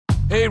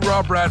Hey,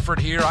 Rob Bradford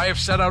here. I have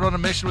set out on a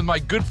mission with my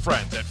good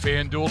friends at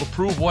FanDuel to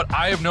prove what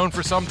I have known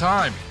for some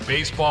time.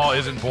 Baseball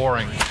isn't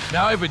boring.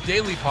 Now I have a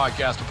daily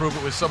podcast to prove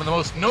it with some of the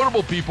most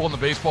notable people in the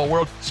baseball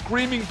world,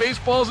 screaming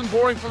baseball isn't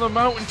boring from the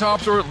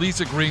mountaintops, or at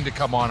least agreeing to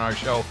come on our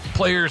show.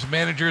 Players,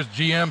 managers,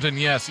 GMs, and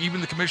yes, even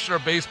the commissioner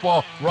of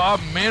baseball, Rob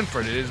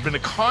Manfred. It has been a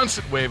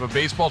constant wave of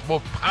baseball's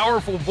most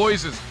powerful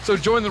voices. So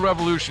join the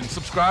revolution.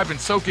 Subscribe and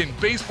soak in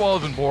Baseball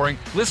Isn't Boring.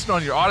 Listen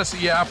on your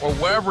Odyssey app or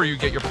wherever you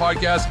get your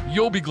podcasts.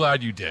 You'll be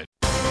glad you did.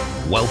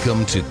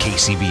 Welcome to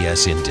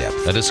KCBS In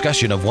Depth, a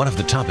discussion of one of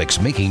the topics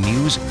making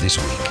news this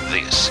week.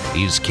 This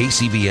is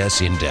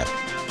KCBS In Depth.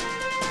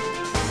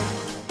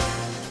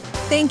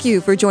 Thank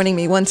you for joining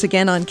me once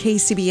again on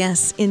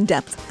KCBS In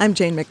Depth. I'm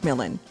Jane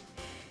McMillan.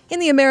 In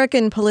the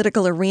American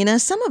political arena,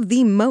 some of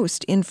the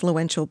most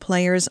influential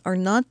players are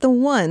not the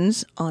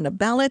ones on a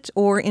ballot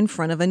or in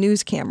front of a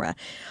news camera.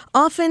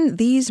 Often,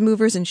 these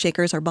movers and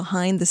shakers are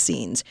behind the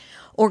scenes,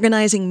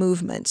 organizing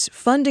movements,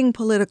 funding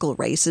political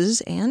races,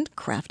 and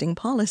crafting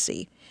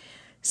policy.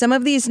 Some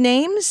of these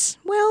names,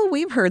 well,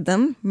 we've heard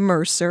them: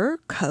 Mercer,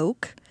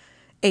 Koch,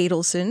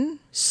 Adelson,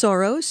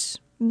 Soros,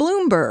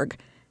 Bloomberg,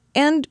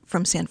 and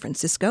from San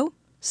Francisco,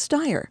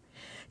 Steyer.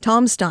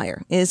 Tom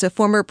Steyer is a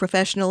former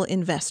professional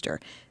investor,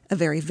 a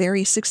very,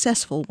 very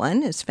successful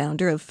one as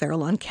founder of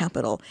Farallon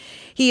Capital.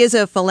 He is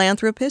a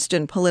philanthropist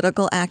and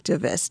political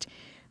activist.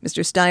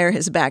 Mr. Steyer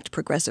has backed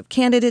progressive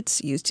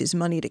candidates, used his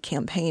money to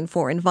campaign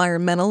for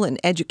environmental and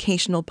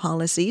educational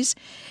policies,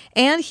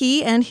 and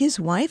he and his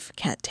wife,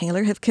 Kat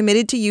Taylor, have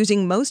committed to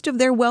using most of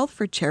their wealth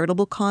for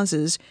charitable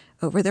causes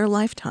over their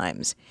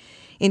lifetimes.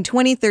 In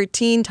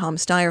 2013, Tom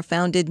Steyer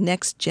founded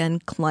Next Gen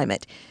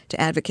Climate to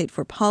advocate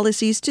for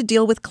policies to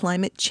deal with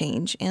climate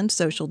change and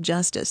social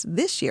justice.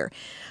 This year,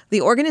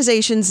 the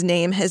organization's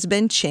name has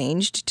been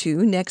changed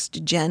to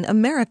Next Gen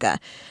America.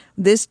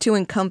 This to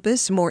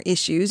encompass more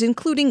issues,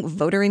 including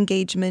voter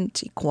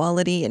engagement,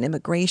 equality, and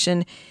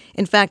immigration.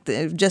 In fact,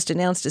 they've just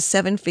announced a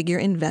 7-figure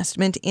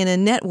investment in a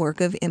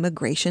network of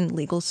immigration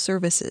legal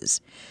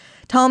services.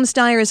 Tom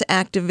Steyer's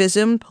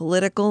activism,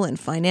 political and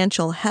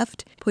financial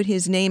heft put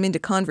his name into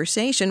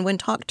conversation when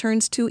talk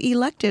turns to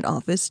elected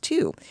office,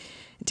 too.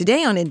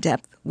 Today on In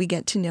Depth, we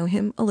get to know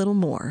him a little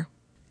more.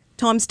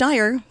 Tom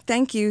Steyer,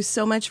 thank you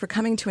so much for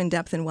coming to In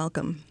Depth, and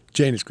welcome.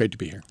 Jane, it's great to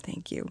be here.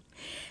 Thank you.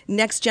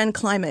 Next Gen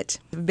Climate,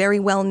 very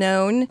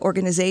well-known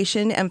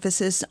organization,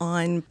 emphasis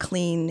on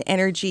clean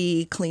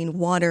energy, clean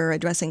water,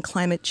 addressing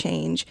climate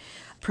change,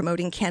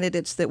 promoting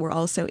candidates that were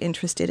also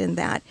interested in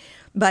that.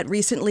 But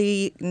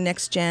recently,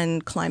 Next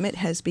Gen Climate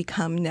has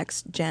become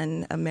Next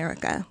Gen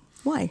America.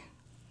 Why?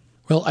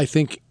 Well, I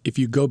think if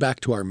you go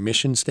back to our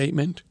mission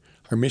statement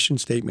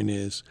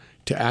is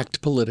to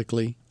act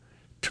politically,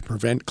 to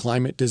prevent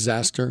climate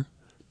disaster,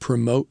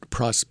 promote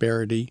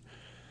prosperity,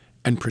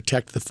 and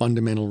protect the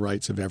fundamental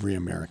rights of every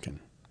American.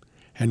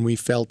 And we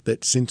felt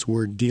that since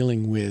we're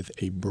dealing with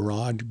a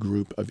broad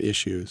group of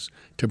issues,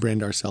 to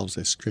brand ourselves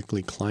as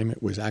strictly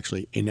climate was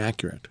actually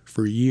inaccurate.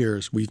 For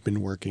years, we've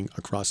been working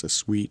across a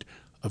suite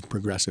of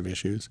progressive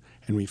issues,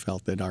 and we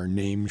felt that our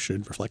name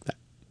should reflect that.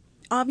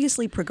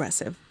 Obviously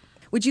progressive.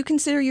 Would you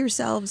consider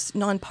yourselves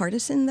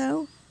nonpartisan,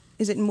 though?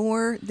 Is it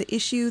more the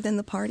issue than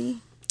the party?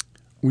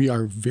 We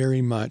are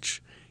very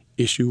much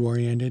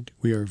issue-oriented.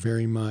 We are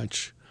very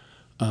much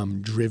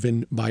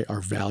driven by our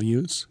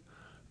values.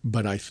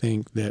 But I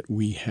think that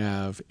we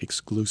have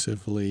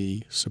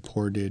exclusively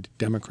supported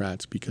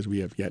Democrats because we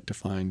have yet to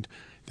find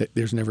that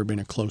there's never been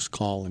a close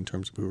call in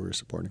terms of who we're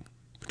supporting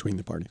between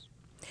the parties.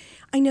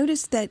 I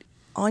noticed that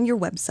on your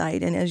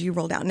website, and as you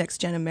rolled out Next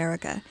Gen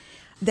America,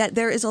 that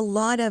there is a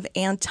lot of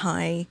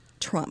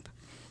anti-Trump.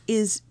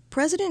 Is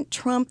President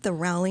Trump the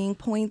rallying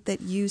point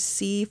that you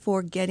see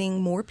for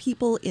getting more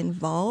people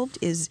involved?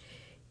 Is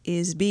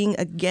being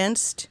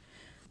against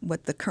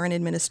what the current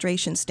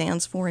administration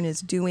stands for and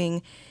is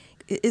doing,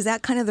 is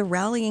that kind of the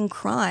rallying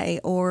cry,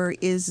 or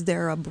is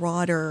there a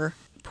broader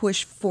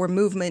push for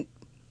movement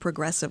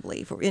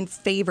progressively in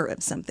favor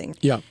of something?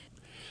 Yeah.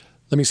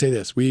 Let me say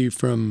this.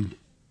 From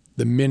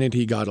the minute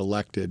he got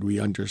elected, we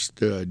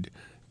understood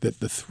that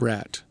the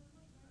threat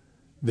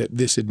that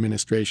this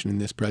administration and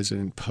this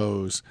president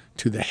pose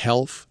to the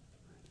health,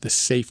 the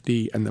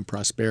safety, and the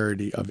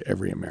prosperity of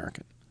every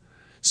American.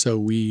 So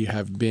we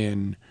have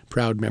been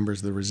proud members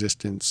of the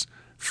resistance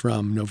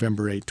from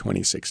November 8,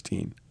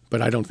 2016.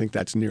 But I don't think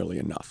that's nearly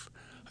enough.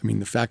 I mean,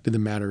 the fact of the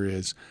matter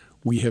is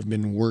we have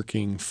been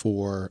working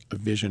for a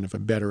vision of a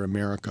better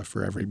America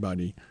for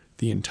everybody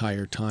the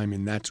entire time,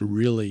 and that's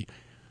really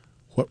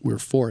what we're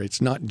for.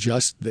 It's not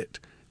just that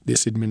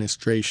this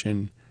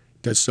administration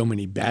does so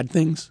many bad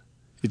things.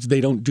 It's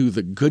they don't do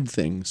the good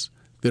things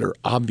that are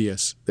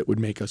obvious that would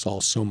make us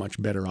all so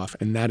much better off,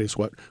 and that is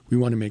what we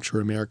want to make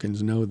sure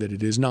Americans know, that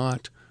it is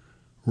not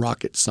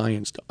rocket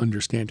science to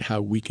understand how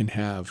we can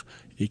have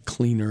a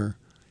cleaner,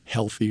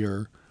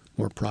 healthier,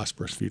 more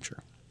prosperous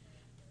future.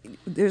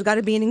 There's got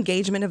to be an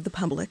engagement of the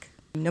public,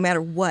 no matter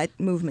what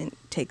movement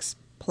takes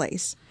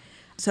place.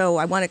 So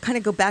I want to kind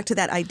of go back to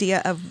that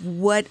idea of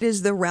what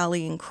is the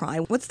rallying cry?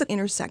 What's the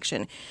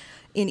intersection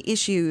in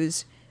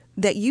issues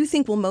that you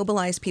think will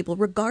mobilize people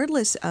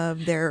regardless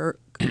of their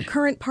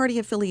current party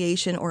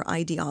affiliation or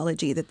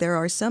ideology, that there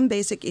are some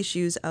basic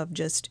issues of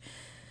just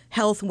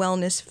health,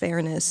 wellness,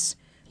 fairness?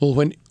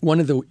 Well, one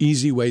of the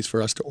easy ways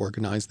for us to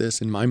organize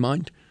this, in my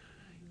mind,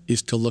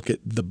 is to look at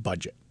the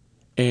budget.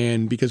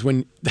 And because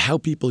how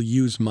people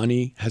use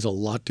money has a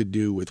lot to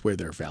do with where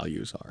their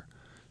values are.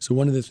 So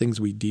one of the things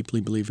we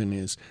deeply believe in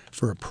is,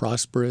 for a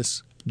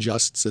prosperous,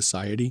 just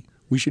society,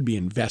 we should be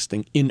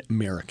investing in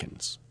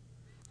Americans,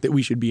 that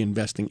we should be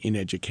investing in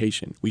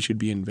education. We should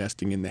be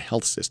investing in the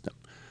health system.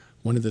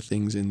 One of the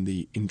things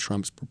in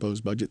Trump's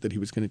proposed budget, that he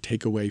was going to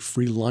take away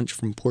free lunch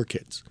from poor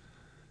kids.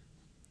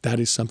 That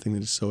is something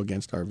that is so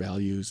against our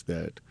values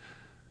that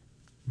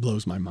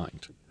blows my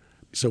mind.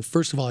 So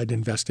first of all, I'd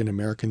invest in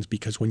Americans,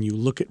 because when you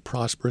look at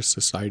prosperous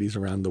societies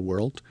around the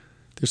world,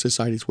 they're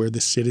societies where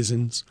the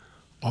citizens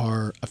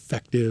are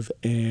effective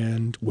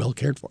and well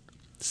cared for.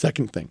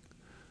 Second thing,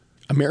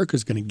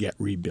 America's going to get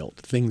rebuilt.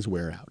 Things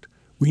wear out.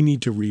 We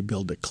need to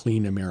rebuild a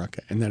clean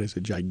America, and that is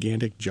a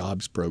gigantic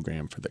jobs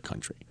program for the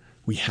country.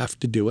 We have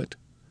to do it.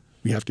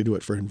 We have to do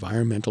it for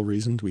environmental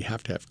reasons. We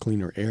have to have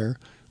cleaner air.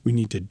 We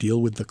need to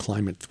deal with the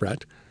climate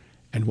threat.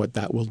 And what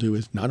that will do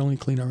is not only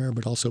clean our air,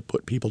 but also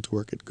put people to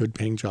work at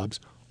good-paying jobs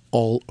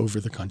all over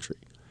the country.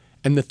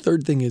 And the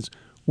third thing is,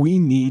 we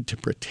need to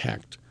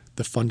protect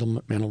the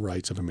fundamental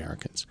rights of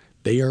Americans.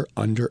 They are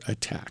under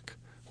attack,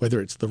 whether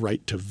it's the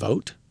right to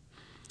vote,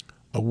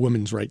 a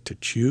woman's right to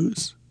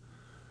choose,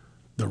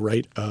 the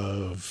right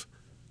of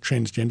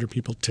transgender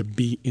people to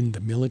be in the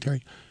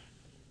military.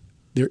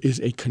 There is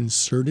a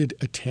concerted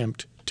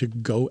attempt to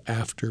go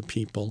after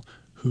people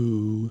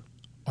who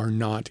are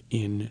not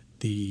in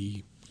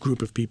the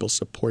group of people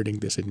supporting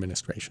this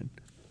administration.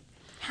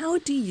 How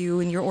do you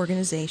and your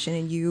organization,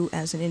 and you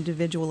as an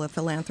individual, a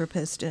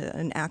philanthropist,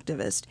 an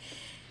activist,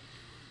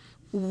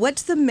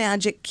 what's the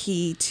magic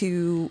key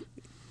to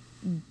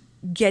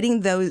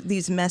getting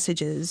these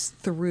messages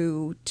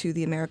through to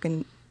the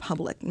American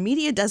public?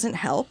 Media doesn't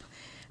help.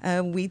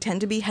 We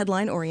tend to be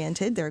headline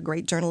oriented. There are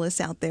great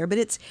journalists out there, but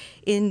it's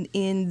in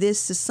this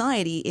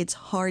society, it's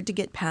hard to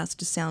get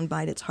past a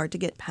soundbite. It's hard to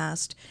get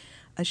past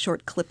a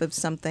short clip of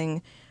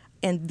something.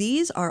 And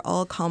these are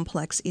all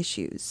complex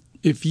issues.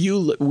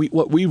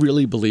 What we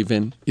really believe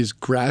in is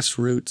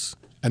grassroots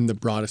and the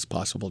broadest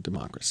possible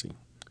democracy.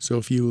 So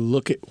if you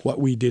look at what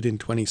we did in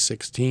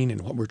 2016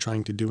 and what we're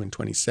trying to do in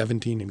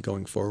 2017 and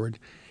going forward,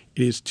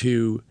 it is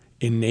to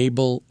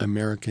enable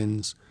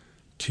Americans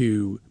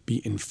to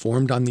be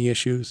informed on the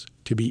issues,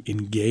 to be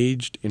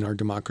engaged in our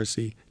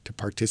democracy, to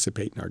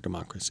participate in our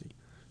democracy.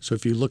 So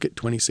if you look at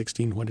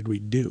 2016, what did we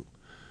do?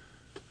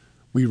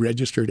 We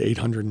registered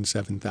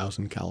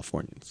 807,000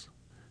 Californians.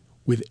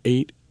 With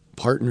 8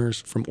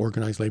 partners from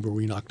organized labor,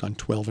 we knocked on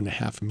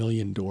 12.5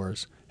 million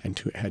doors and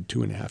had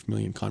 2.5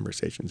 million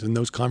conversations. And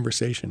those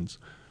conversations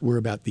were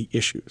about the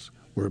issues.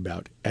 Were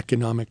about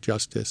economic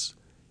justice,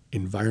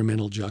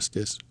 environmental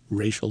justice,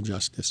 racial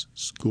justice,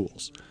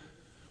 schools.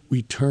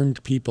 We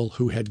turned people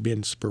who had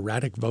been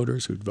sporadic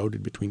voters, who'd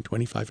voted between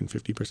 25 and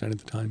 50%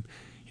 of the time,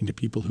 into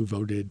people who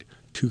voted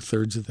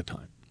 2/3 of the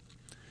time.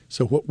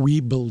 So what we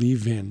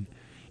believe in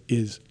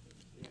is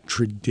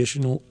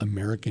traditional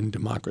American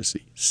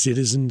democracy,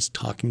 citizens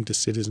talking to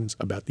citizens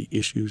about the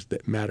issues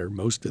that matter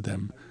most to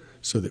them,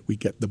 so that we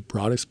get the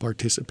broadest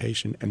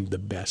participation and the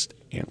best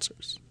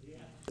answers.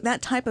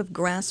 That type of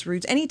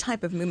grassroots, any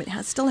type of movement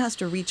still has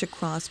to reach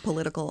across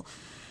political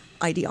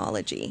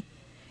ideology.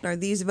 Are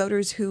these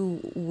voters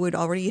who would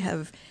already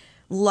have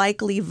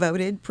likely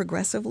voted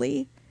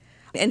progressively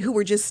and who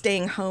were just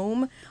staying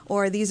home?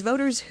 Or are these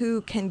voters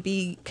who can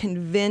be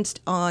convinced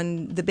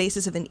on the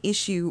basis of an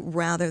issue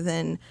rather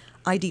than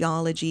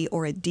ideology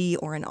or a D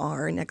or an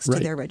R next to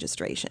their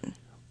registration?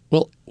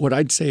 Well, what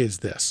I'd say is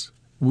this.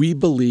 We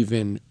believe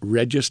in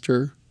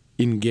register,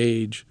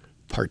 engage,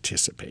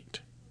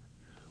 participate.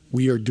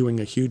 We are doing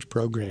a huge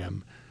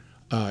program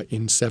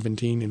in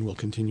 17, and we'll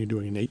continue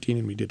doing in 18,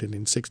 and we did it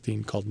in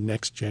 16, called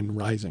Next Gen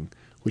Rising,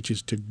 which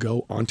is to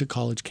go onto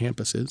college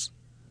campuses.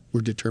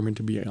 We're determined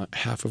to be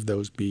half of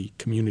those be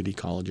community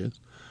colleges,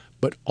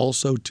 but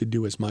also to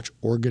do as much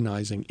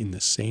organizing in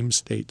the same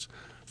states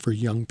for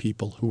young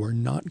people who are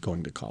not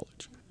going to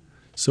college.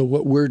 So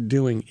what we're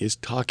doing is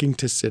talking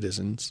to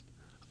citizens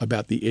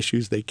about the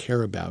issues they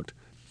care about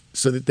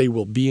so that they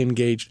will be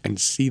engaged and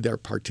see their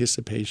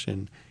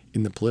participation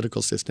in the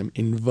political system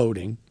in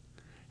voting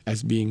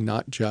as being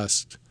not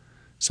just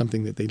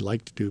something that they'd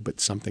like to do, but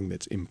something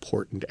that's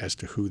important as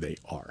to who they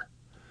are.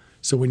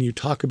 So when you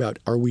talk about,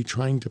 are we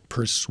trying to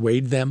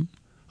persuade them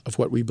of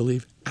what we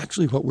believe?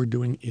 Actually, what we're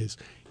doing is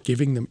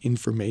giving them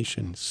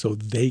information so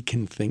they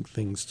can think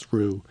things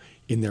through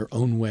in their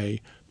own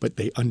way, but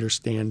they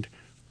understand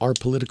our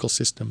political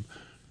system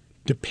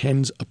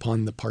depends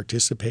upon the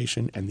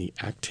participation and the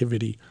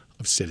activity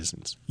of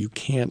citizens. You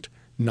can't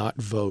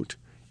not vote.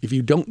 If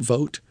you don't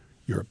vote,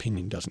 your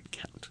opinion doesn't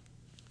count.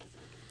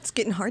 It's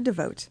getting hard to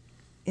vote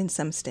in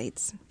some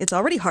states. It's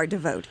already hard to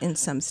vote in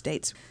some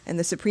states. And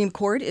the Supreme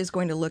Court is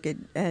going to look at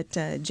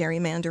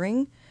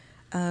gerrymandering.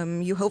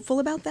 You hopeful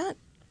about that?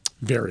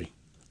 Very.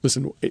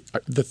 Listen,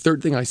 the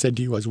third thing I said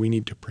to you was we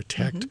need to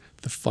protect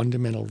the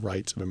fundamental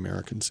rights of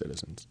American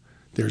citizens.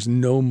 There's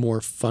no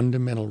more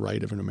fundamental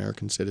right of an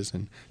American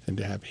citizen than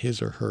to have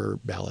his or her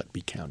ballot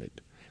be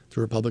counted.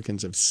 The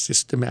Republicans have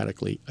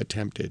systematically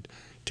attempted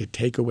to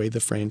take away the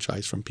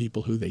franchise from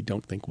people who they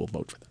don't think will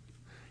vote for them.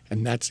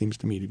 And that seems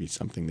to me to be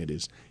something that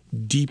is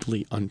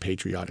deeply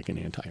unpatriotic and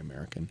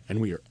anti-American, and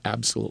we are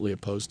absolutely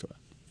opposed to it.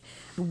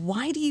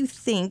 Why do you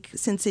think,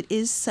 since it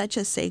is such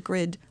a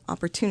sacred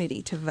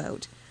opportunity to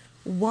vote,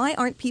 why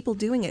aren't people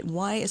doing it?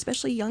 Why,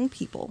 especially young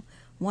people,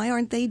 why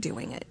aren't they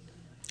doing it?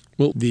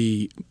 Well,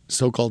 the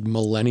so-called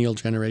millennial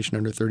generation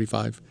under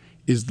 35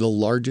 is the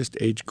largest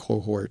age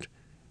cohort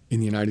in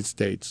the United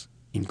States,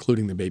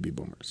 including the baby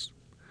boomers.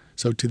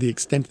 So to the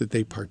extent that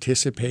they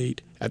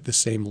participate at the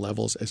same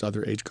levels as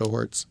other age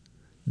cohorts,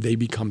 they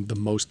become the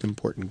most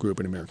important group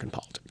in American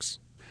politics.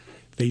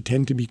 They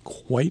tend to be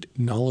quite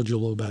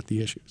knowledgeable about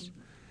the issues.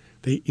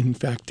 They, in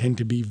fact, tend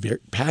to be very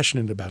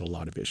passionate about a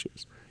lot of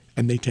issues,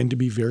 and they tend to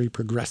be very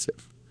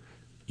progressive.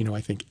 You know,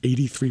 I think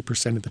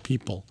 83% of the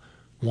people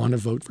want to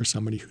vote for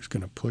somebody who's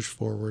going to push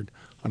forward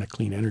on a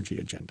clean energy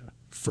agenda,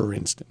 for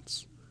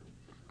instance.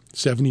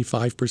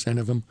 75%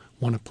 of them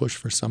want to push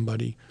for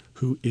somebody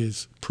who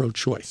is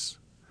pro-choice.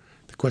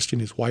 The question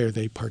is, why are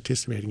they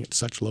participating at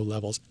such low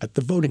levels at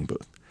the voting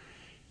booth?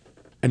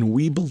 And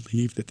we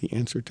believe that the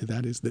answer to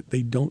that is that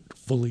they don't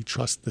fully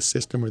trust the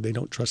system, or they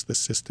don't trust the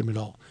system at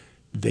all.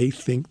 They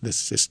think the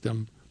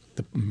system,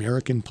 the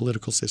American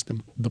political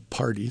system, the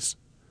parties,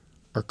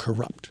 are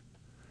corrupt,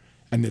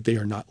 and that they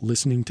are not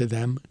listening to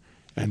them,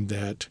 and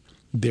that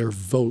their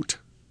vote,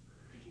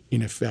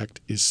 in effect,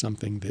 is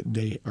something that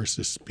they are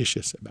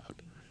suspicious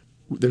about.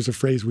 There's a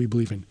phrase we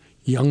believe in: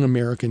 young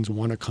Americans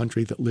want a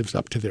country that lives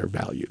up to their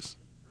values.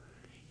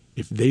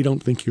 If they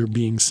don't think you're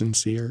being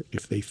sincere,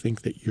 if they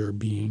think that you're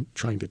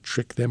trying to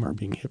trick them or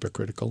being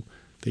hypocritical,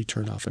 they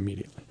turn off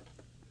immediately.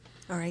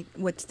 All right,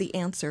 what's the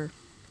answer?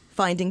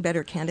 Finding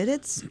better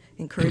candidates,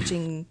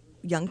 encouraging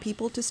young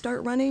people to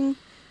start running?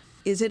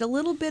 Is it a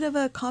little bit of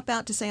a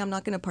cop-out to say I'm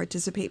not going to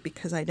participate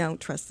because I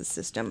don't trust the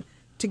system?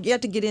 To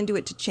get into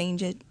it, to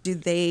change it, do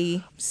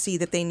they see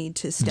that they need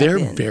to step in?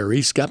 They're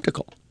very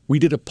skeptical. We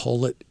did a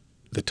poll at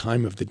the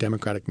time of the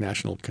Democratic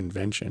National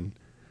Convention,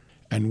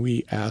 and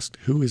we asked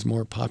who is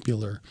more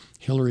popular,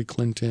 Hillary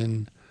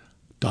Clinton,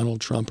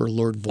 Donald Trump, or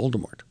Lord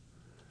Voldemort.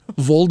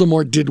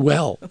 Voldemort did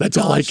well. That's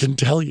all I can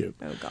tell you.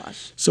 Oh,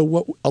 gosh.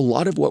 So a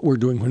lot of what we're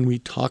doing when we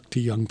talk to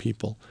young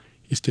people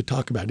is to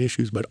talk about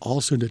issues, but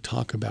also to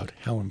talk about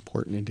how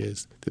important it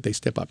is that they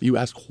step up. You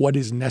ask what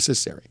is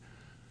necessary.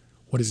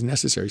 What is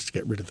necessary is to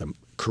get rid of the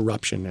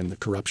corruption and the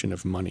corruption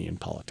of money in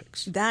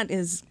politics.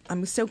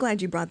 I'm so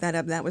glad you brought that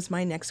up. That was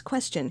my next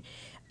question.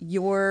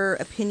 Your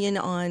opinion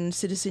on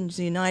Citizens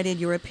United,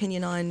 your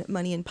opinion on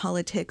money in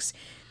politics.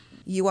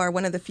 You are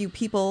one of the few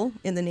people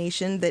in the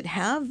nation that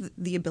have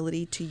the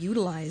ability to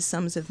utilize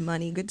sums of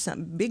money,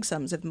 big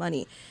sums of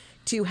money,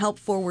 to help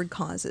forward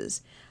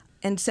causes.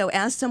 And so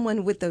as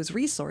someone with those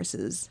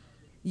resources,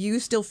 you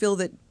still feel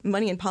that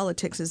money in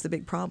politics is the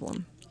big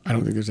problem. I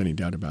don't think there's any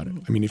doubt about it.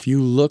 I mean, if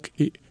you look,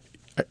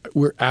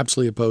 we're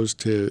absolutely opposed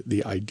to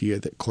the idea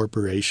that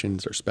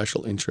corporations or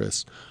special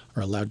interests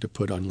are allowed to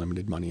put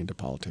unlimited money into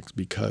politics,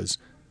 because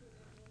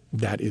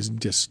that is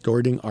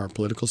distorting our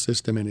political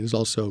system, and it is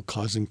also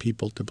causing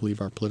people to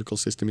believe our political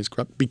system is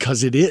corrupt,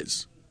 because it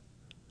is.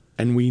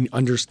 And we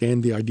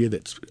understand the idea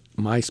that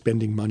my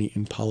spending money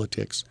in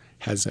politics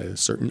has a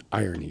certain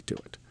irony to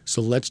it.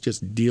 So let's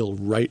just deal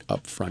right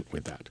up front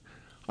with that.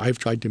 I've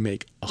tried to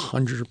make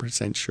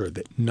 100% sure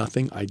that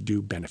nothing I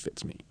do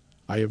benefits me.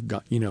 I have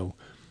got,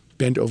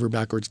 bent over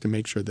backwards to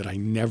make sure that I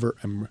never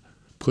am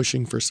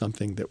pushing for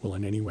something that will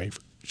in any way,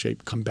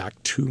 shape, come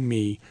back to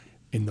me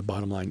in the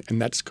bottom line.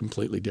 And that's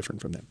completely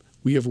different from them.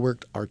 We have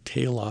worked our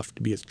tail off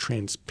to be as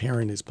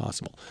transparent as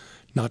possible,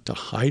 not to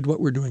hide what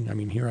we're doing. I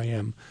mean, here I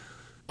am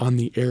on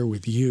the air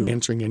with you,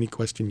 answering any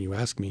question you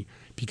ask me,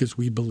 because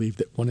we believe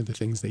that one of the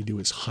things they do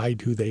is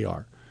hide who they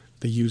are.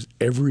 They use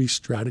every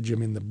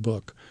stratagem in the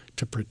book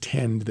to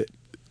pretend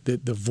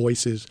that the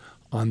voices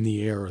on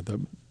the air or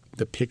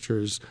the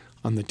pictures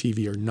on the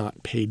TV are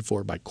not paid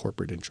for by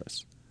corporate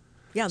interests.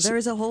 Yeah, there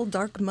is a whole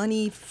dark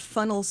money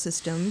funnel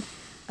system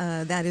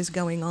that is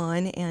going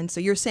on. And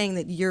so you're saying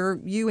that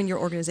you and your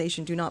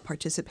organization do not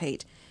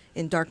participate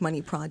in dark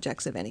money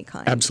projects of any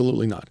kind?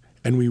 Absolutely not.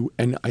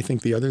 And I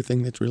think the other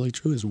thing that's really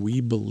true is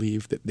we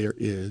believe that there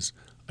is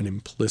an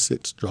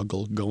implicit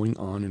struggle going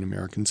on in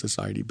American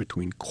society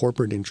between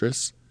corporate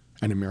interests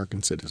and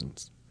American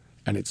citizens.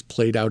 And it's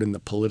played out in the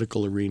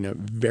political arena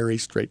very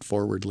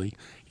straightforwardly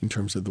in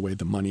terms of the way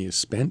the money is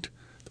spent,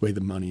 the way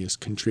the money is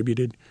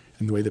contributed,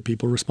 and the way that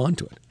people respond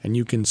to it. And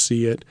you can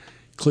see it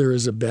clear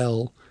as a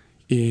bell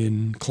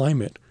in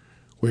climate,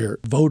 where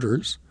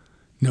voters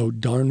know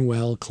darn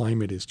well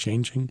climate is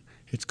changing.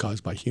 It's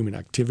caused by human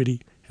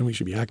activity, and we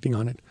should be acting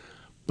on it.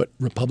 But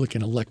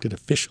Republican elected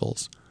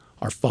officials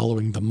are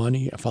following the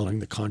money, following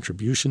the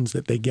contributions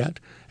that they get,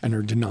 and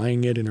are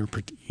denying it, and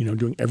are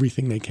doing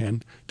everything they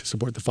can to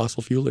support the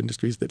fossil fuel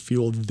industries that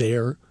fuel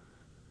their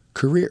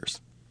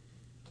careers.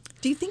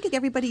 Do you think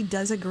everybody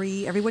does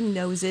agree? Everyone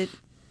knows it.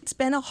 It's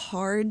been a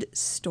hard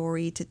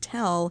story to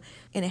tell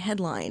in a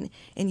headline,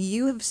 and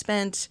you have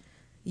spent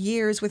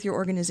years with your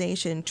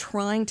organization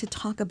trying to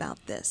talk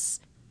about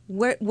this.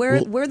 Where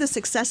are the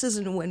successes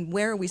and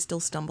where are we still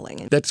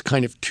stumbling? That's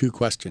kind of two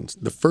questions.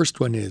 The first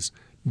one is,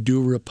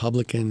 do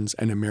Republicans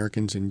and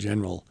Americans in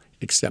general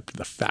accept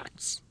the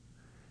facts?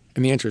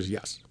 And the answer is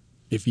yes.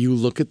 If you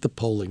look at the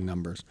polling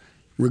numbers,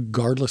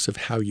 regardless of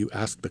how you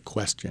ask the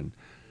question,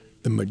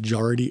 the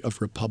majority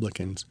of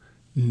Republicans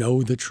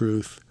know the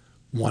truth,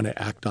 want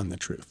to act on the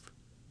truth.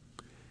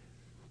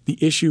 The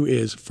issue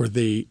is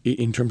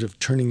in terms of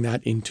turning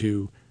that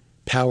into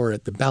power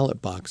at the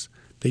ballot box,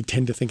 they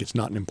tend to think it's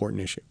not an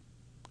important issue.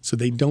 So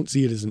they don't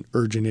see it as an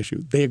urgent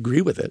issue. They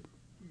agree with it.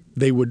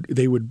 They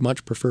would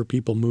much prefer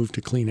people move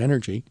to clean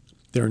energy.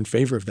 They're in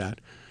favor of that.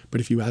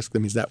 But if you ask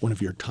them, is that one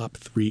of your top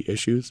 3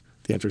 issues?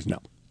 The answer is no.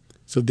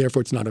 So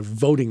therefore, it's not a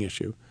voting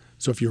issue.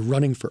 So if you're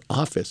running for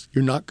office,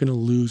 you're not going to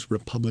lose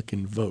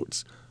Republican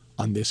votes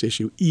on this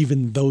issue,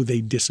 even though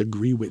they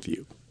disagree with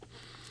you.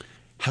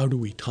 How do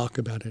we talk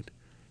about it?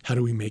 How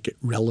do we make it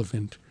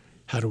relevant?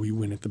 How do we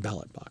win at the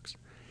ballot box?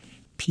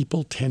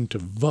 People tend to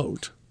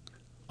vote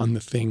on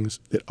the things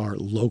that are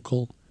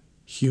local,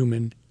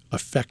 human,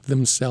 affect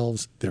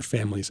themselves, their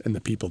families, and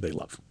the people they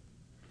love.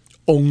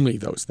 Only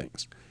those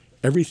things.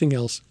 Everything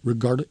else,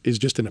 is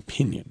just an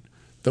opinion.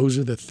 Those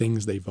are the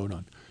things they vote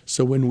on.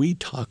 So when we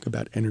talk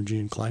about energy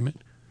and climate,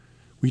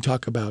 we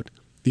talk about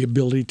the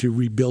ability to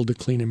rebuild a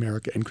clean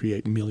America and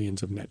create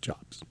millions of net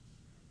jobs.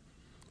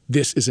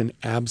 This is an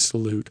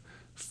absolute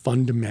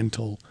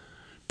fundamental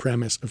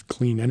premise of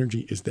clean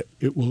energy, is that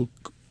it will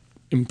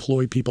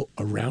employ people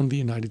around the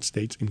United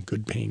States in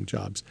good paying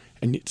jobs.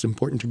 And it's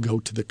important to go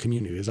to the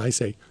community. As I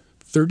say,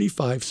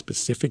 35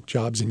 specific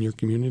jobs in your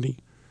community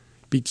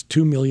beats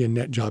 2 million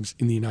net jobs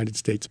in the United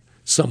States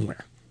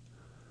somewhere.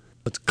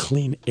 It's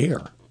clean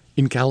air.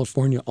 In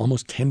California,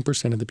 almost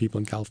 10% of the people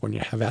in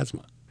California have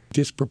asthma.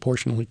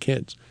 Disproportionately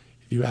kids.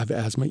 If you have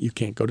asthma, you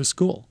can't go to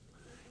school.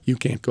 You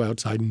can't go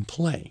outside and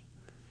play.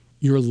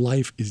 Your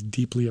life is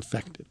deeply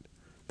affected.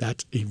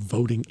 That's a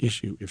voting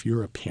issue. If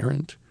you're a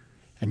parent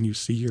and you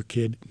see your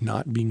kid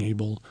not being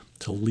able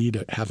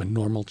to have a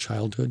normal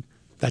childhood,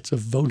 that's a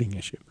voting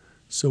issue.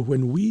 So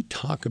when we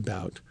talk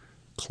about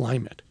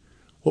climate,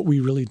 what we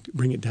really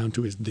bring it down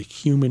to is the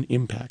human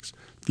impacts,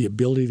 the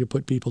ability to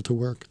put people to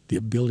work, the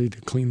ability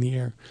to clean the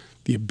air,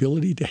 the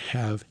ability to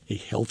have a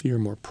healthier,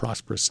 more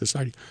prosperous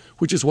society,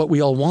 which is what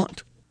we all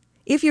want.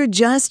 If you're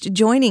just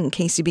joining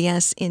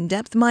KCBS In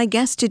Depth, my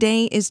guest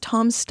today is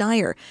Tom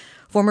Steyer,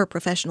 former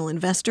professional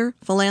investor,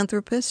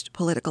 philanthropist,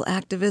 political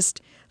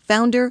activist,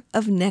 founder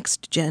of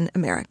Next Gen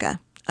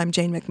America. I'm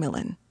Jane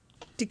McMillan.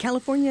 Did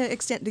California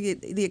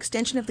the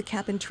extension of the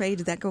cap and trade,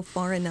 did that go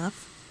far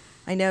enough?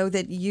 I know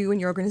that you and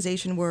your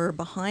organization were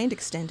behind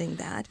extending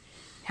that.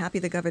 Happy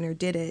the governor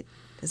did it.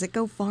 Does it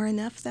go far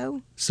enough,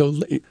 though? So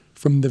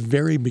from the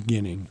very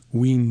beginning,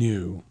 we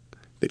knew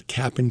that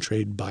cap and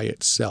trade by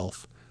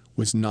itself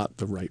was not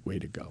the right way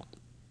to go.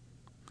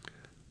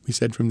 We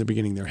said from the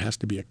beginning there has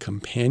to be a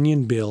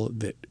companion bill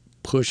that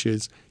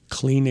pushes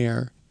clean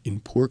air in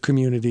poor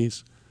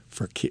communities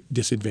for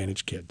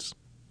disadvantaged kids.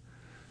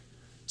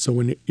 So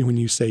when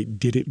you say,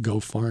 did it go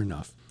far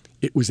enough?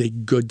 It was a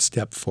good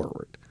step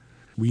forward.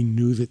 We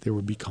knew that there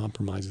would be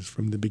compromises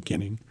from the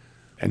beginning.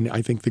 And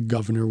I think the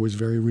governor was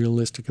very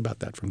realistic about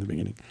that from the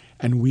beginning.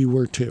 And we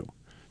were too.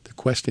 The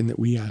question that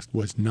we asked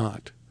was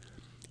not,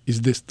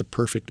 is this the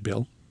perfect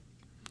bill?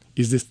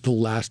 Is this the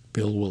last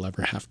bill we'll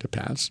ever have to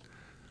pass?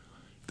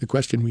 The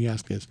question we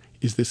asked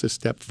is this a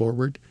step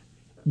forward?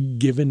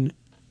 Given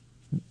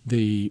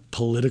the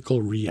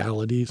political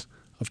realities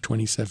of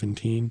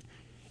 2017,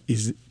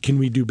 can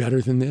we do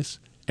better than this?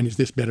 And is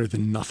this better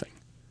than nothing?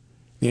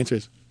 The answer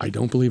is, I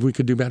don't believe we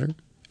could do better,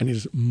 and it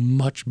is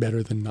much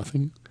better than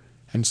nothing,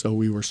 and so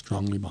we were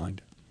strongly behind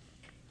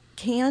it.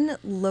 Can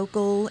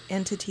local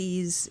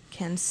entities,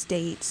 can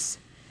states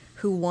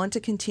who want to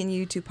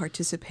continue to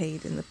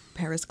participate in the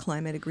Paris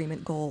Climate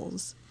Agreement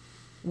goals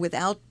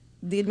without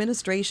the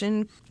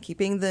administration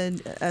keeping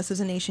us as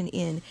a nation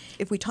in,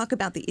 if we talk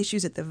about the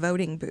issues at the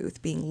voting booth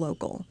being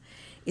local,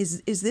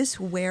 is this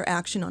where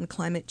action on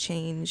climate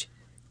change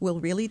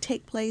will really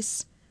take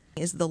place?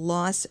 Is the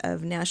loss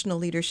of national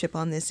leadership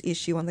on this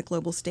issue on the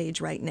global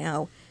stage right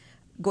now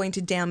going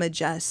to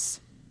damage us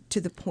to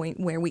the point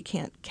where we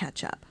can't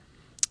catch up?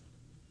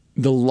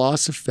 The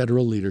loss of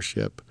federal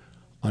leadership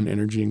on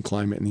energy and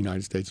climate in the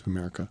United States of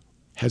America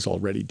has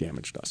already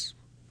damaged us.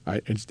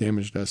 Right? It's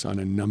damaged us on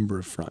a number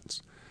of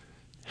fronts.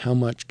 How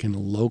much can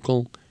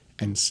local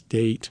and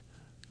state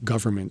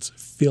governments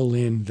fill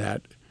in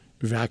that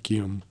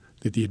vacuum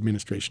that the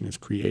administration has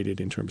created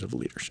in terms of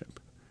leadership?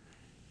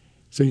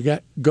 So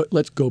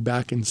let's go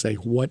back and say,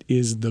 what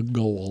is the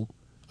goal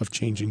of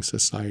changing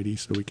society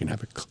so we can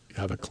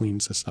have a clean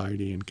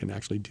society and can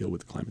actually deal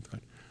with the climate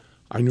threat?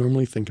 I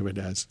normally think of it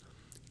as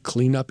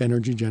clean up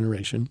energy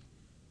generation,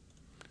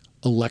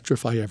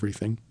 electrify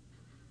everything,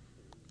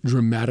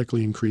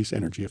 dramatically increase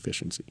energy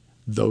efficiency.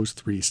 Those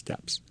 3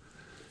 steps.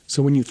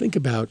 So when you think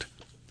about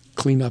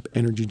clean up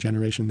energy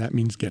generation. That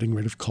means getting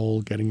rid of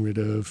coal, getting rid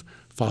of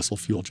fossil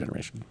fuel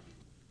generation.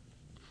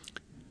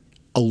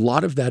 A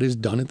lot of that is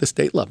done at the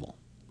state level.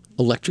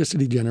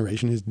 Electricity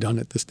generation is done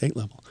at the state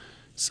level.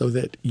 So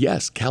that,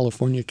 yes,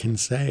 California can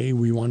say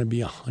we want to be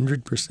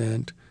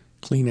 100%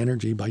 clean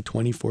energy by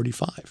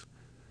 2045.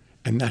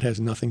 And that has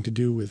nothing to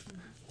do with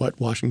what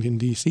Washington,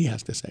 D.C.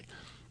 has to say.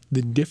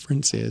 The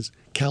difference is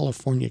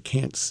California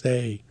can't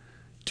say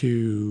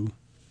to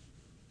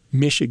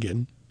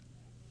Michigan,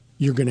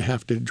 you're going to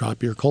have to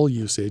drop your coal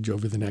usage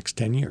over the next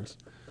 10 years.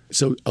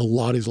 So a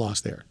lot is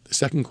lost there. The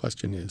second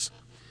question is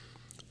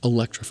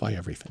electrify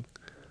everything.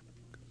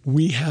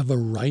 We have a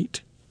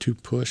right to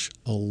push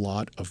a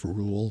lot of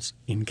rules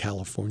in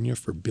California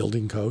for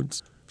building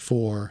codes,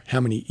 for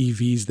how many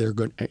EVs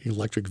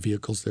electric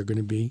vehicles they're going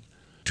to be.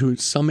 To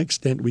some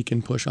extent, we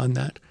can push on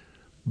that.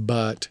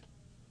 But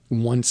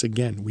once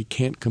again, we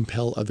can't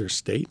compel other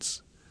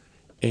states.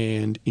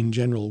 And in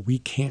general, we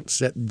can't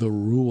set the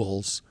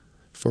rules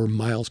for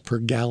miles per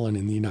gallon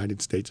in the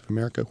United States of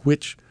America,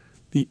 which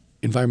the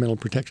Environmental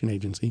Protection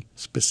Agency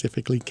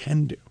specifically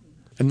can do.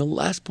 And the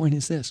last point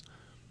is this.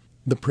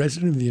 The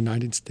President of the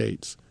United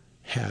States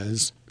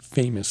has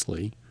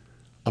famously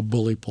a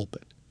bully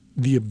pulpit,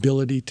 the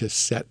ability to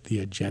set the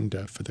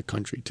agenda for the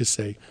country, to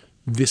say,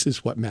 this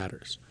is what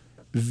matters.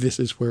 This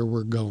is where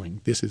we're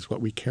going. This is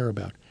what we care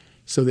about.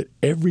 So that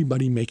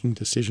everybody making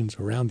decisions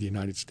around the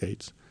United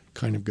States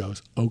kind of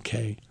goes,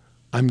 okay,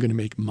 I'm going to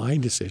make my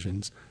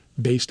decisions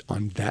based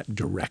on that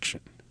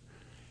direction.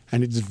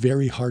 And it's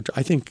very hard to,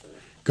 I think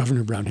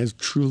Governor Brown has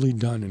truly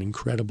done an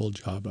incredible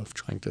job of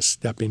trying to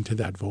step into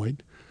that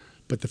void.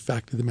 But the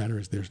fact of the matter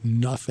is there's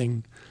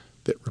nothing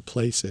that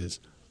replaces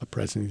a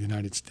president of the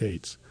United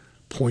States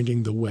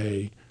pointing the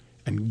way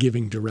and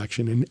giving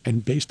direction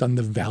and based on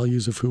the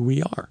values of who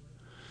we are.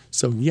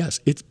 So yes,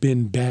 it's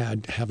been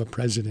bad to have a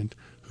president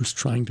who's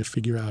trying to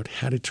figure out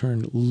how to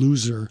turn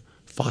loser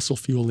fossil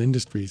fuel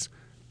industries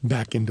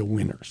back into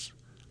winners.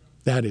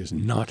 That is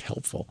not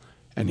helpful.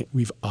 And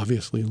we've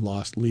obviously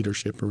lost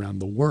leadership around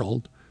the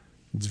world.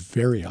 It's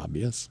very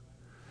obvious.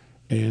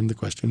 And the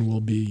question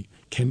will be,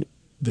 can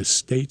the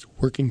states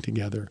working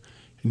together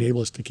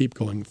enable us to keep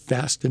going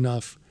fast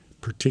enough,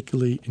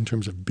 particularly in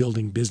terms of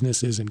building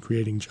businesses and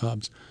creating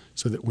jobs,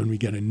 so that when we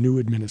get a new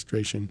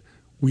administration,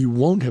 we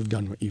won't have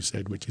done what you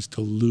said, which is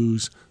to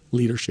lose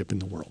leadership in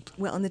the world.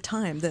 Well, and the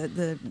time,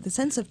 the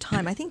sense of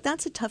time, I think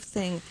that's a tough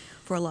thing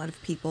for a lot of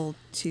people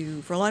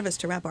for a lot of us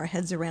to wrap our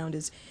heads around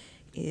is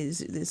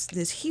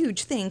this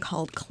huge thing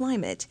called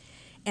climate.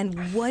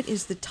 And what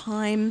is the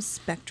time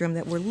spectrum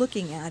that we're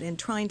looking at and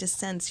trying to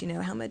sense,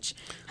 how much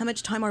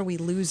time are we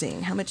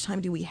losing? How much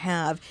time do we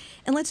have?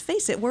 And let's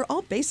face it, we're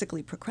all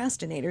basically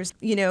procrastinators.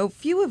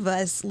 Few of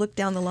us look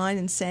down the line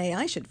and say,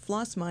 I should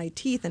floss my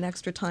teeth an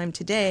extra time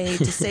today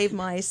to save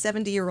my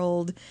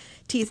 70-year-old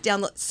teeth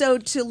down. So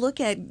to look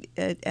at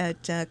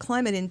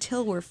climate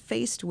until we're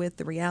faced with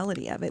the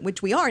reality of it,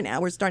 which we are now,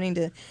 we're starting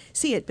to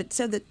see it. But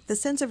so that the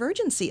sense of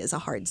urgency is a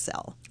hard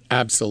sell.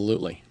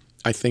 Absolutely.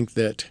 I think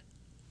that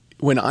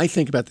when I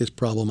think about this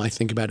problem, I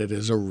think about it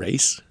as a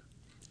race,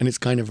 and it's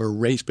kind of a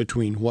race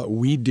between what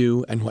we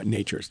do and what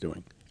nature is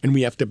doing. And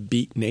we have to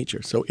beat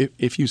nature. So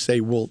if you say,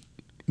 well,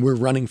 we're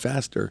running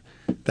faster,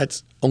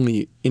 that's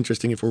only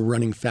interesting if we're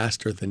running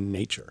faster than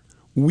nature.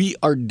 We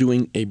are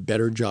doing a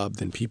better job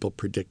than people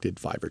predicted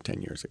 5 or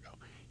 10 years ago.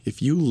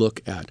 If you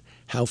look at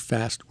how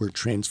fast we're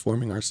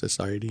transforming our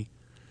society,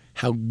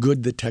 how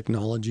good the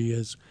technology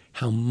is,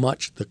 how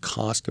much the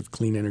cost of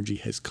clean energy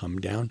has come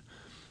down,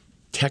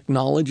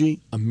 technology,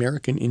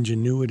 American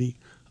ingenuity,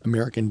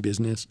 American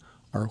business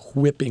are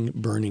whipping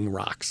burning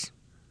rocks.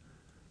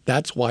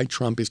 That's why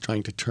Trump is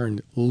trying to turn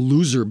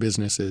loser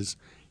businesses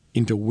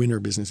into winner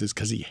businesses,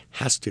 because he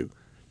has to.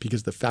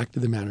 Because the fact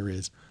of the matter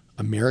is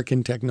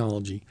American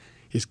technology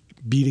is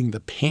beating the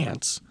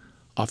pants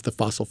off the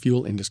fossil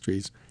fuel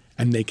industries,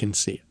 and they can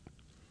see it.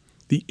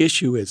 The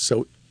issue is,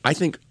 so I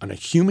think on a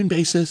human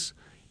basis,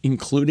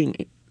 including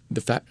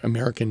the fact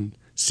American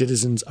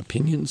citizens'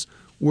 opinions,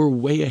 we're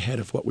way ahead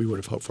of what we would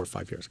have hoped for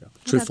 5 years ago.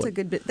 Truthfully.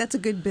 That's a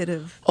good bit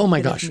of Oh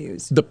my gosh.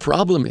 News. The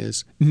problem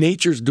is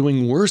nature's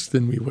doing worse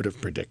than we would have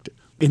predicted.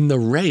 In the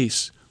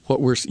race,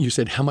 you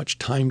said, how much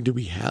time do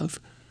we have?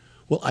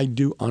 Well, I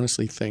do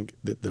honestly think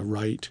that the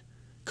right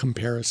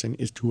comparison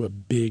is to a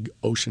big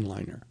ocean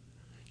liner.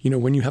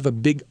 When you have a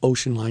big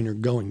ocean liner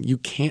going, you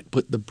can't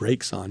put the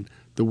brakes on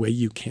the way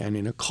you can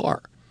in a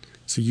car.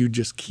 So you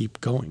just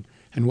keep going.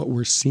 And what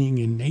we're seeing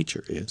in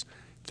nature is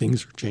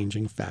things are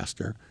changing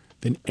faster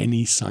than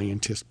any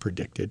scientist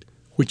predicted,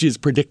 which is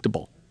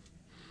predictable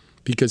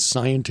because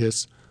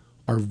scientists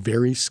are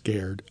very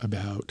scared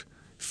about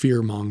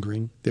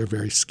fear-mongering. They're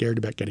very scared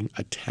about getting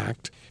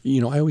attacked. I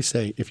always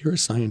say, if you're a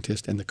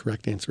scientist and the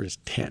correct answer is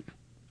 10,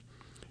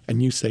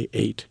 and you say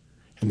 8,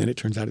 and then it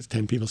turns out it's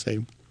 10, people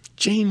say,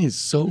 Jane is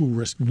so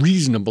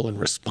reasonable and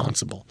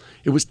responsible.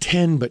 It was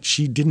 10, but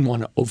she didn't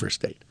want to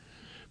overstate.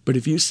 But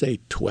if you say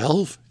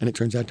 12, and it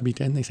turns out to be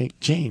 10, they say,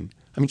 Jane,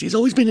 she's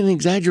always been an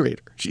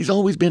exaggerator. She's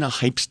always been a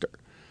hypester.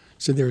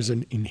 So there's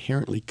an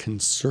inherently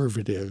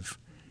conservative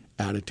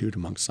attitude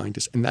amongst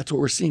scientists. And that's what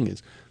we're seeing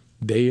is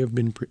their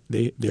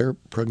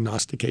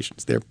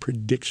prognostications, their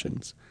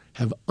predictions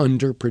have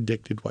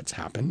underpredicted what's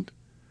happened,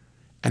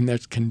 and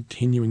that's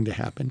continuing to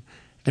happen.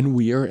 And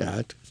we are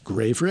at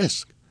grave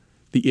risk.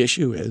 The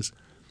issue is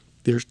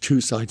there's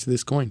two sides to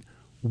this coin.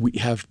 We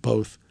have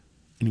both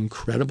an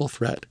incredible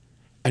threat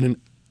and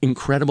an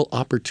incredible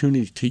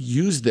opportunity to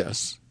use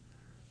this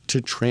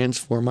to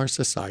transform our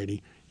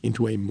society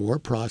into a more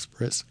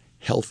prosperous,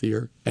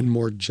 healthier, and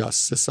more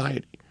just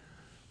society.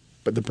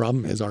 But the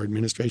problem is our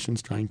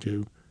administration's trying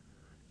to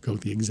go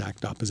the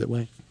exact opposite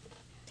way.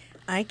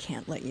 I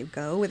can't let you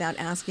go without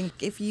asking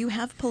if you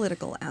have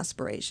political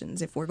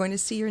aspirations, if we're going to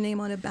see your name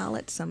on a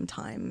ballot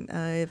sometime,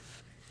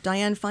 if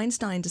Dianne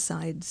Feinstein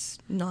decides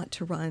not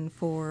to run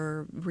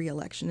for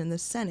re-election in the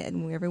Senate,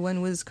 and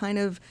everyone was kind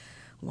of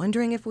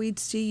wondering if we'd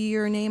see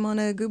your name on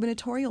a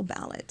gubernatorial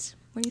ballot.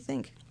 What do you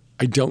think?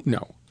 I don't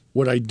know.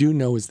 What I do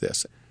know is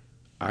this.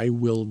 I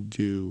will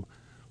do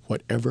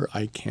whatever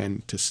I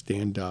can to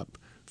stand up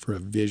for a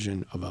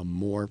vision of a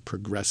more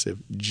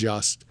progressive,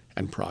 just,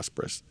 and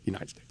prosperous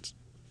United States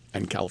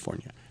and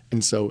California.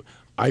 And so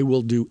I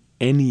will do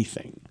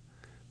anything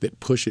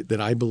that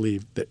I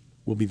believe that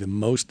will be the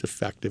most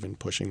effective in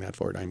pushing that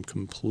forward. I'm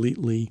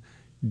completely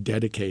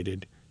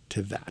dedicated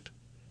to that.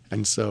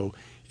 And so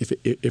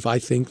if I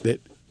think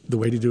that the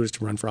way to do it is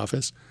to run for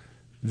office,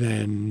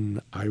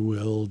 then I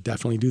will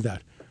definitely do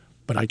that.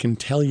 But I can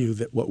tell you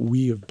that what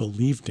we have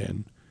believed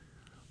in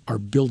are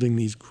building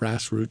these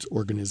grassroots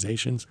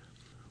organizations.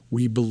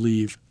 We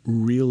believe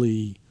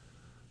really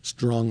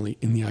strongly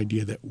in the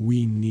idea that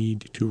we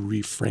need to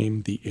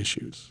reframe the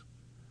issues,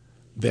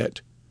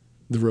 that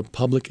the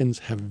Republicans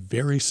have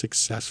very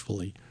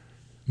successfully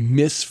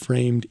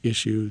misframed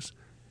issues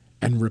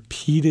and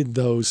repeated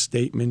those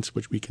statements,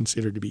 which we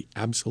consider to be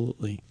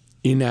absolutely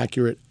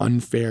inaccurate,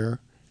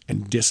 unfair,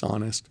 and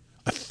dishonest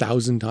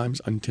 1,000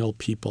 times until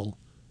people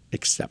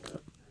accept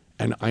them.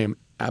 And I am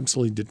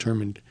absolutely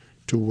determined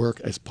to work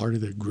as part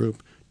of the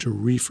group to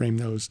reframe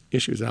those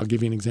issues. And I'll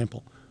give you an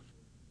example.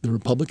 The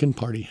Republican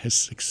Party has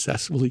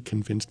successfully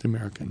convinced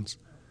Americans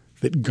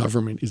that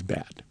government is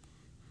bad,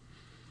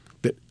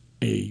 that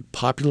a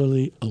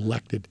popularly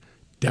elected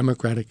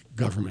democratic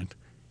government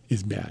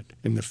is bad.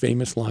 And the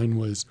famous line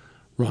was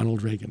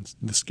Ronald Reagan's.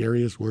 The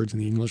scariest words in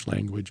the English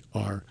language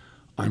are,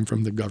 "I'm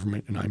from the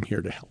government and I'm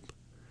here to help."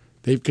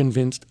 They've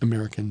convinced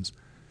Americans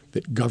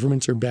that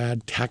governments are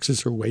bad,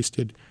 taxes are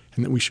wasted,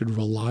 and that we should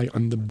rely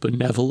on the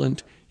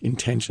benevolent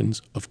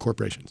intentions of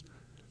corporations.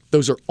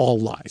 Those are all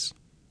lies.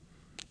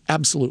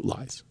 Absolute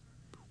lies.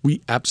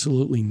 We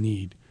absolutely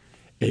need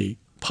a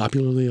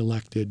popularly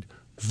elected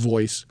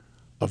voice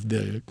of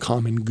the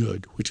common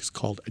good, which is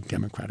called a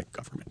democratic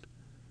government.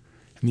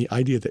 And the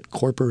idea that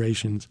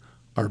corporations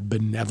are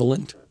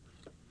benevolent,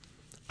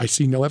 I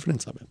see no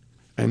evidence of it.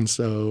 And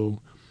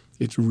so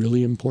it's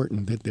really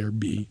important that there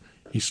be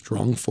a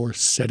strong force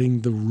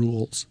setting the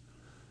rules,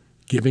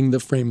 giving the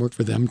framework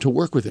for them to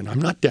work within. I'm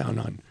not down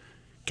on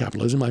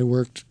capitalism. I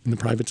worked in the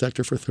private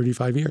sector for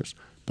 35 years,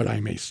 but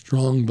I'm a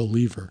strong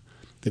believer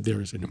that there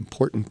is an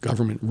important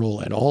government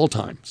role at all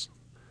times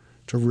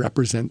to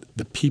represent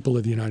the people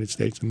of the United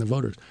States and the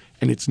voters.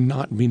 And it's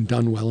not been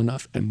done well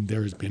enough, and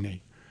there has been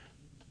a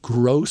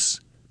gross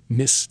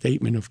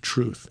misstatement of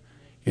truth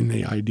in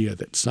the idea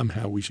that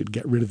somehow we should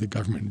get rid of the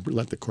government and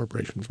let the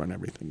corporations run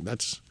everything.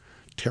 That's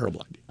a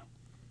terrible idea.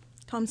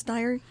 Tom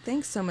Steyer,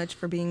 thanks so much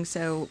for being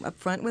so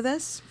upfront with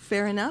us.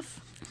 Fair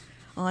enough.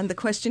 On the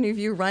question of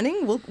you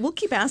running, we'll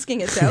keep asking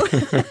it, though.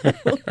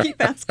 We'll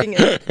keep asking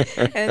it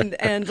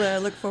and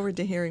look forward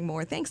to hearing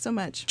more. Thanks so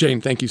much.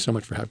 Jane, thank you so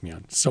much for having me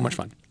on. So much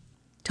fun.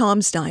 Tom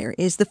Steyer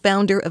is the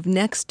founder of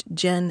Next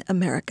Gen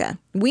America.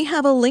 We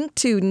have a link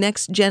to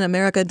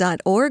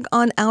nextgenamerica.org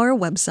on our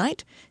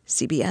website,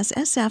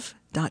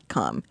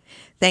 cbssf.com.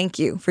 Thank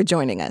you for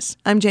joining us.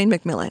 I'm Jane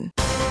McMillan.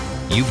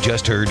 You've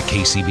just heard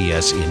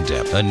KCBS In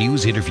Depth, a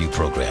news interview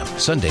program,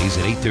 Sundays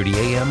at 8:30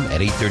 a.m.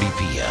 and 8:30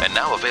 p.m. And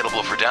now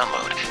available for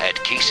download at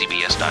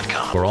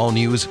kcbs.com. For all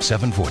news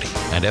 740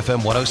 and FM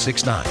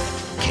 106.9,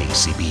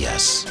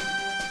 KCBS.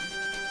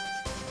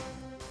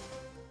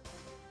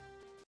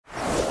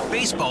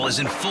 Baseball is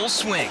in full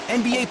swing.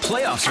 NBA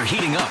playoffs are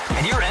heating up,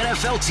 and your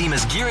NFL team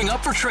is gearing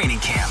up for training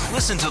camp.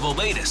 Listen to the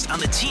latest on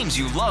the teams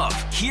you love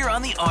here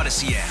on the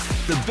Odyssey app.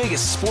 The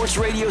biggest sports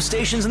radio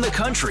stations in the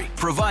country,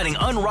 providing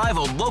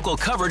unrivaled local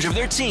coverage of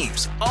their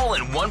teams, all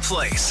in one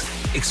place.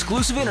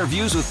 Exclusive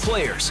interviews with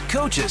players,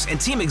 coaches,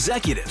 and team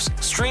executives,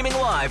 streaming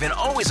live and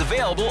always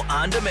available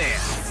on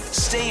demand.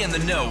 Stay in the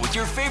know with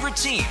your favorite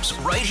teams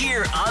right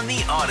here on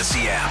the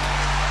Odyssey app.